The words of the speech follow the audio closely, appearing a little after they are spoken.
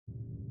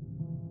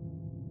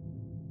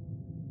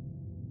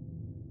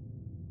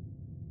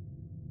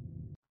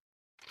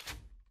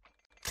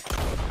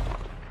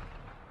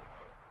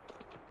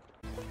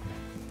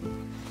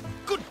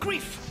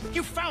grief!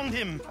 You found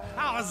him!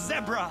 Our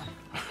zebra!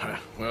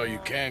 Well, you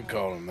can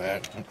call him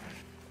that.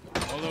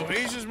 Although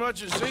he's as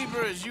much a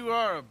zebra as you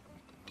are a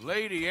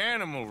lady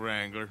animal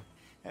wrangler.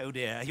 Oh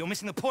dear, you're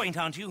missing the point,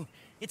 aren't you?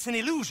 It's an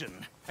illusion.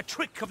 A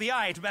trick of the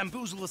eye to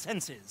bamboozle the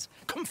senses.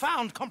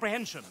 Confound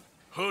comprehension.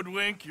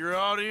 Hoodwink your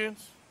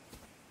audience?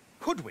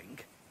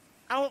 Hoodwink?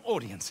 Our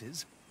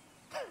audiences?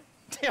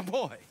 Dear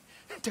boy,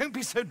 don't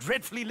be so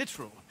dreadfully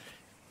literal.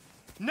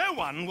 No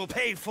one will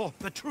pay for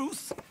the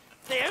truth.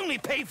 They only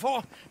pay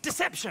for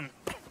deception.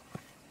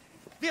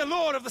 The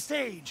allure of the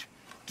stage,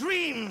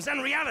 dreams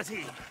and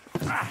reality.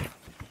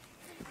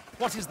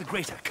 What is the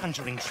greater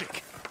conjuring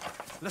trick?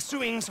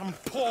 Lassoing some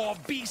poor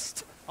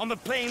beast on the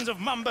plains of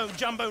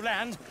Mumbo-Jumbo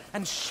land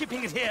and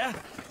shipping it here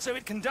so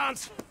it can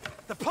dance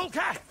the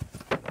polka?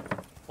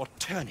 Or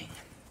turning,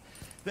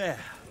 there,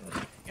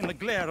 in the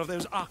glare of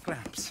those arc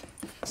lamps,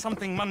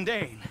 something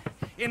mundane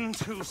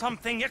into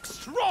something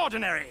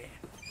extraordinary?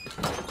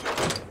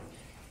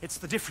 It's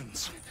the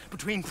difference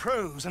between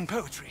prose and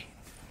poetry.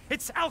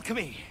 It's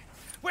alchemy.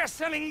 We're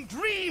selling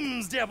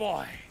dreams, dear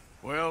boy.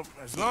 Well,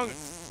 as long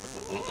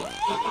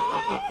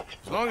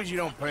as you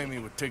don't pay me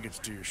with tickets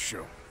to your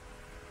show.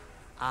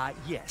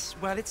 Yes.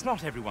 Well, it's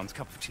not everyone's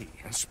cup of tea.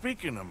 And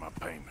speaking of my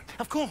payment...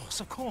 Of course,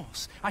 of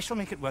course. I shall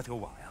make it worth your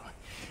while.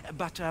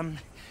 But,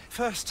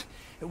 first,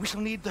 we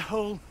shall need the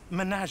whole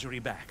menagerie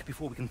back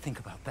before we can think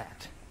about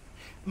that.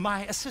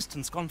 My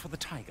assistant's gone for the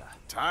tiger.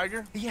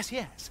 Tiger? Yes,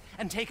 yes.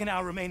 And taken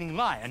our remaining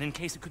lion in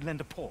case it could lend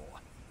a paw.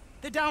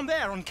 They're down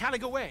there on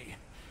Caliga Way.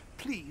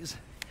 Please,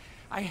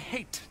 I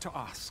hate to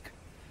ask.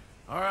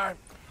 All right,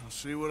 I'll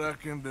see what I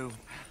can do.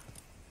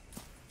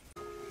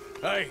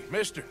 Hey,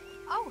 mister.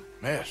 Oh.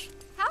 Miss.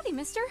 Howdy,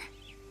 mister.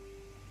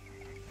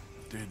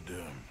 Did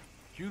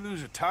you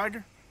lose a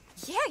tiger?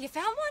 Yeah, you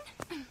found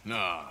one?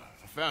 Nah,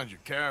 I found your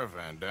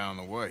caravan down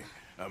the way.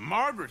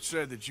 Margaret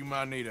said that you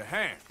might need a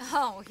hand.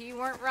 Oh, you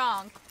weren't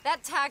wrong.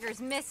 That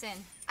tiger's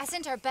missing. I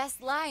sent our best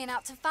lion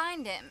out to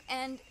find him,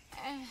 and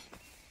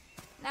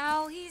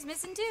now he's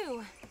missing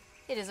too.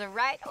 It is a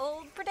right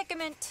old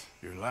predicament.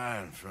 Your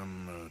lion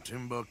from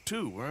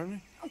Timbuktu,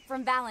 weren't he?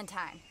 From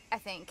Valentine, I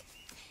think.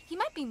 He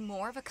might be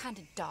more of a kind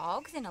of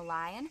dog than a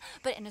lion,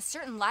 but in a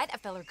certain light, a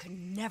feller could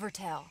never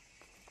tell.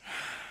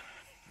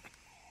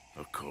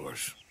 Of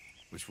course.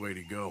 Which way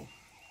to go?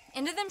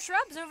 Into them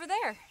shrubs over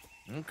there.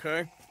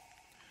 Okay.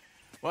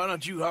 Why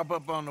don't you hop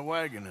up on the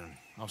wagon and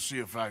I'll see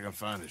if I can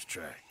find his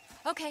track.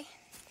 Okay.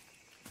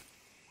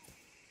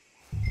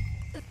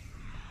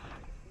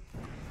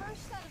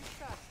 First set of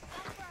shrubs.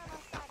 That's where I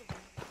lost sight of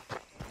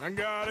them. I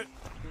got it.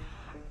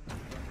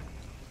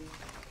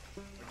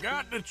 I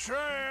got the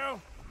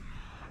trail.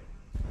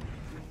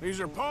 These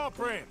are paw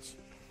prints.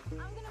 I'm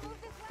gonna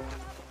move this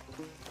wagon up.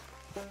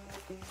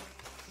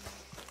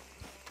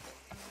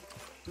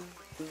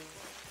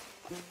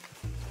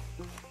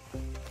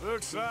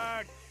 Looks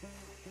like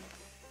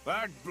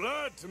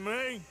blood to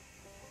me.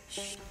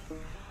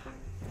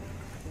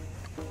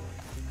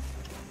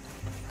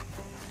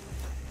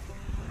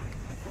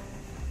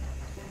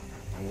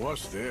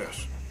 What's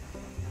this?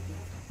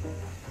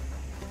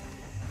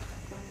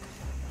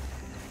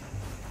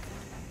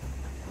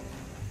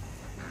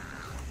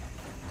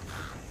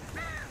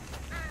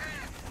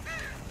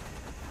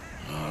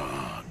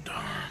 Oh,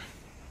 darn.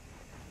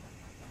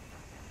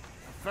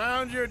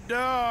 Found your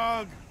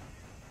dog.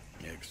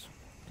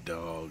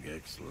 Ex-dog,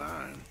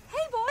 ex-lion.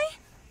 Hey, boy!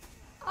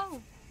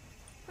 Oh,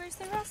 where's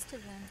the rest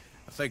of them?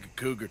 I think a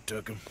cougar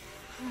took him.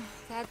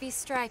 That'd be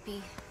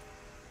Stripey.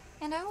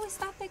 And I always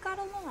thought they got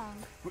along.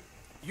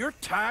 Your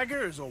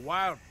tiger is a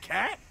wild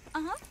cat?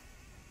 Uh-huh.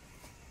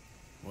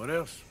 What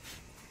else?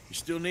 You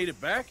still need it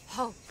back?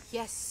 Oh,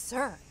 yes,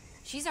 sir.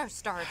 She's our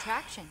star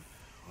attraction.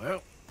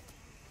 Well,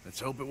 let's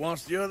hope it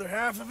wants the other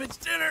half of its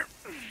dinner.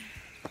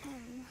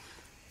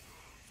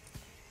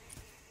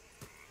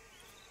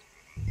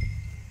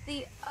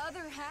 The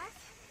other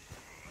half?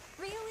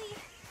 Really?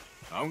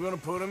 I'm gonna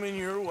put him in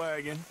your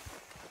wagon.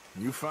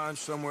 You find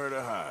somewhere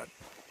to hide.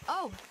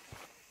 Oh.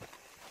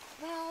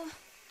 Well,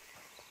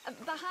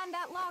 behind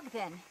that log,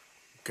 then.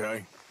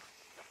 Okay.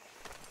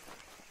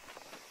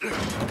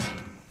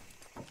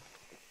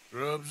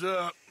 Rubs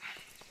up.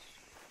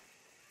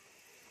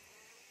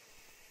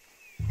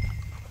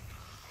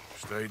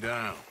 Stay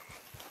down.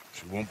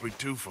 She won't be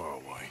too far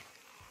away.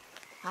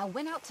 I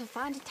went out to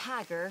find a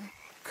tiger.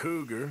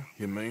 Cougar,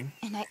 you mean?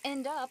 And I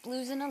end up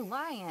losing a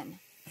lion.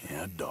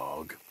 Yeah,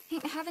 dog.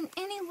 Ain't having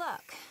any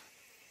luck.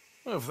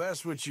 Well, if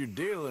that's what you're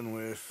dealing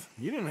with,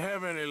 you didn't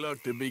have any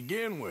luck to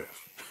begin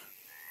with.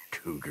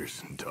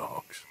 Cougars and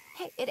dogs.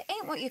 Hey, it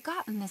ain't what you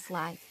got in this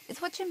life.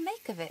 It's what you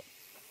make of it.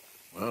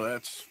 Well,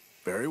 that's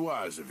very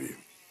wise of you.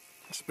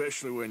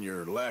 Especially when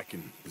you're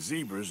lacking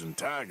zebras and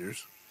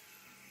tigers.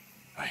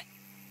 Hey,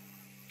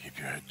 keep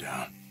your head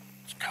down.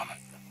 It's coming.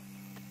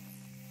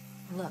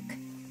 Look,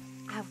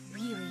 I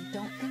really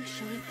don't think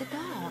she'll eat the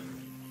dog.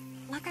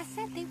 Like I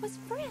said, they was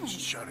friends.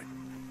 Shut it.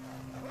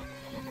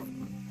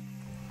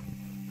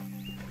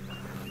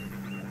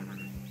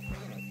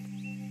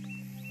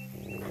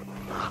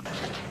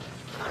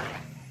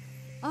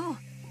 Oh,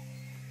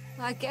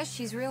 I guess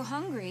she's real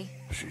hungry.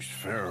 She's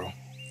feral.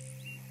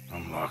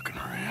 I'm locking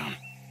her in.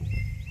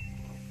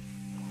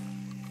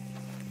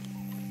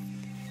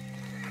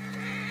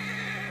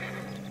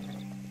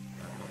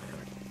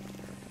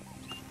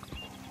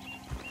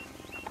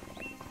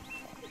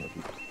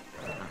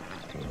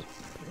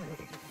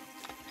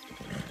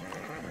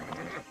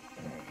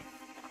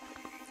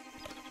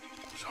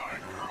 Sorry,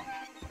 girl.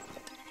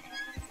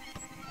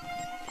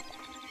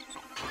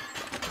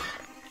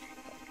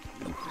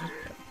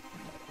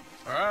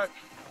 All right.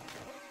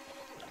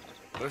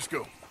 Let's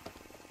go.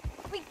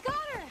 We got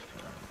her!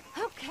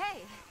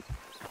 Okay.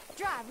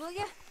 Drive, will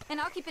you? And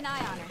I'll keep an eye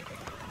on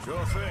her.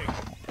 Sure thing.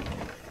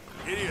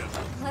 Giddy up.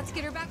 Let's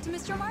get her back to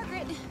Mr.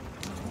 Margaret.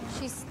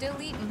 She's still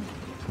eating.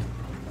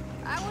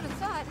 I would have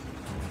thought,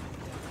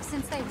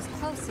 since they was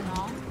close and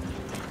all.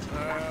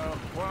 Well,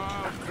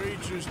 wild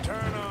creatures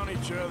turn on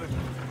each other.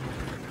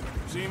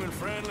 Seeming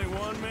friendly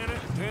one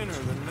minute, tender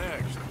the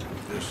next.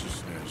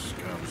 Viciousness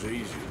comes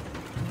easy.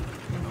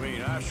 I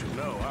mean, I should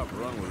know. I've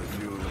run with a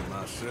few of them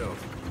myself.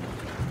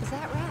 Is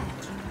that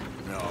right?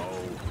 No,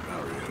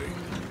 not really.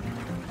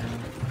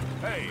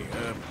 Hey,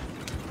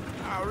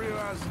 I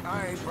realize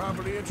I ain't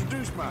properly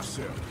introduced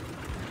myself.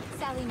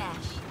 Sally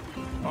Nash.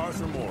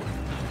 Arthur Morgan.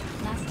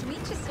 Nice to meet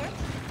you, sir.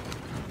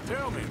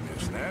 Tell me,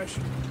 Miss Nash,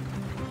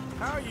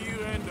 how you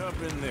end up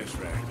in this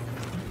racket?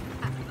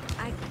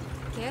 I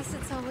guess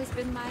it's always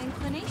been my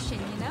inclination,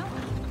 you know?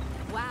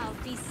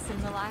 Wild beasts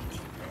and the like.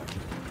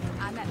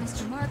 I met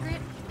Mr.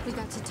 Margaret, we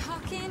got to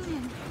talking,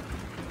 and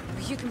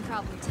you can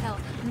probably tell,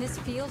 in this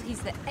field, he's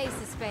the ace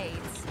of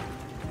spades.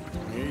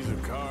 He's a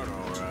card,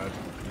 all right.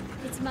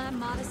 It's my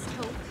modest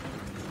hope,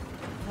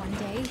 one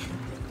day,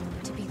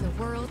 to be the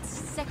world's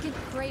second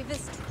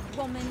bravest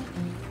woman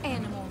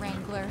animal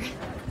wrangler.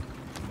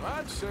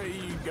 I'd say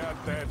you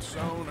got that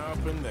sewn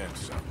up and then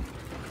some.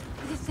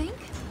 You think?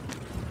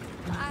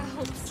 I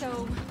hope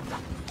so.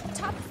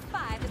 Top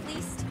 5, at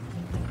least.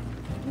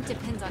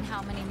 Depends on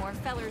how many more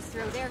fellers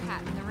throw their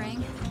hat in the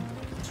ring.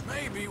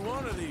 Maybe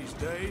one of these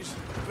days,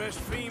 the best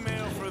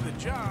female for the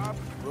job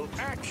will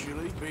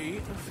actually be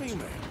a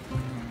female.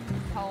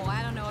 Oh,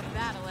 I don't know if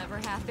that'll ever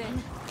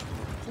happen.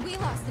 We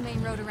lost the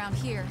main road around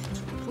here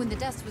when the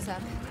dust was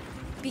up.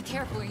 Be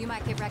careful or you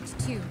might get wrecked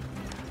too.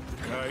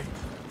 Okay.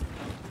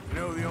 You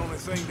know the only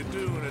thing to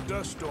do in a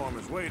dust storm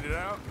is wait it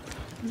out?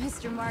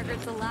 Mr.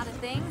 Margaret's a lot of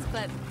things,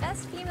 but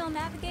best female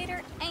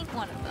navigator ain't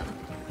one of them.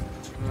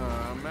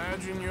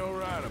 Imagine you're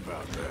right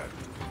about that.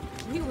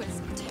 We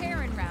was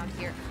tearing around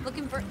here,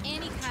 looking for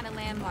any kind of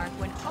landmark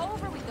when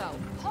over we go.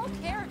 Whole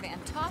caravan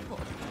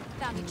toppled.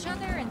 Found each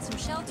other and some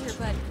shelter,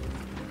 but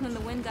when the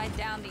wind died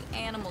down, the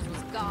animals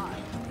was gone.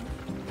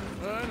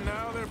 And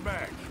now they're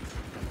back.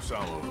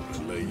 Some of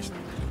them, at least.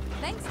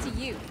 Thanks to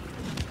you.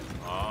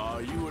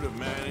 You would have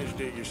managed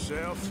it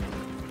yourself.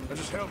 I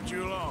just helped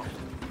you along.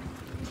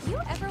 If you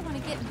ever want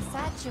to get in the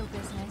sideshow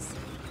business,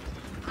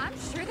 I'm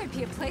sure there'd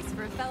be a place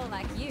for a fellow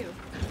like you.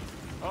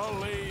 I'll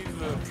leave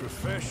the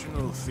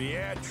professional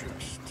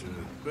theatrics to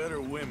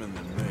better women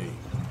than me.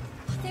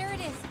 There it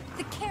is,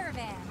 the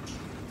caravan.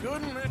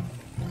 Couldn't it?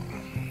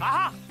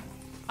 Aha!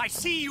 I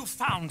see you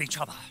found each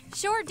other.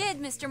 Sure did,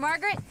 Mr.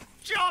 Margaret.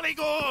 Jolly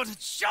good,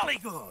 jolly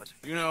good.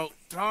 You know,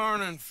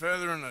 tarring and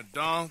feathering a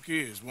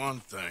donkey is one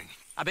thing.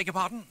 I beg your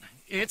pardon?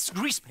 It's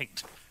grease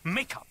paint,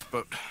 makeup.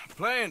 But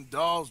playing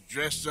dolls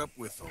dressed up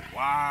with a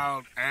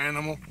wild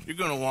animal, you're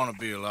gonna want to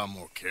be a lot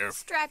more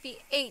careful. Strappy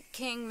ate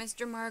King,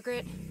 Mr.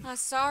 Margaret. I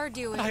saw her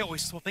do it. I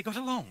always thought they got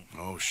along.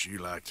 Oh, she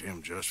liked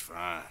him just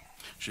fine.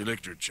 She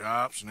licked her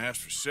chops and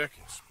asked for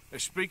seconds. Hey,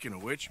 speaking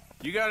of which,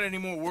 you got any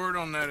more word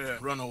on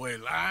that runaway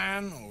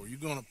lion, or are you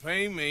gonna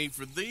pay me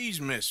for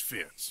these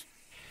misfits?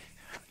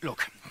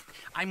 Look,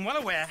 I'm well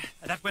aware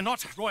that we're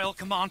not Royal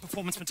Command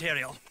performance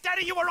material.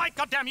 Daddy, you were right,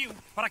 goddamn you!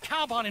 But a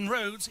cow barn in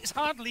Rhodes is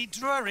hardly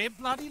Drury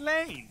Bloody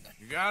Lane.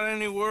 You got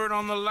any word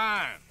on the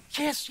lion?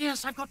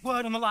 Yes, I've got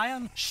word on the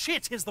lion.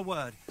 Shit is the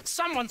word.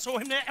 Someone saw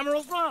him near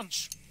Emerald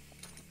Ranch.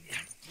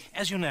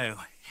 As you know,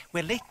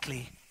 we're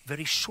lately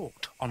very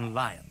short on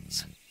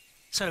lions.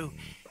 So,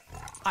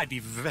 I'd be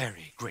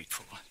very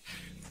grateful.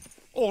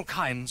 All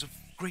kinds of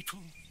grateful.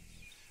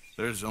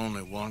 There's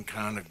only one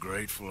kind of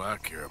grateful I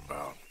care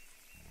about.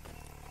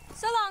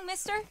 So long,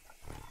 mister.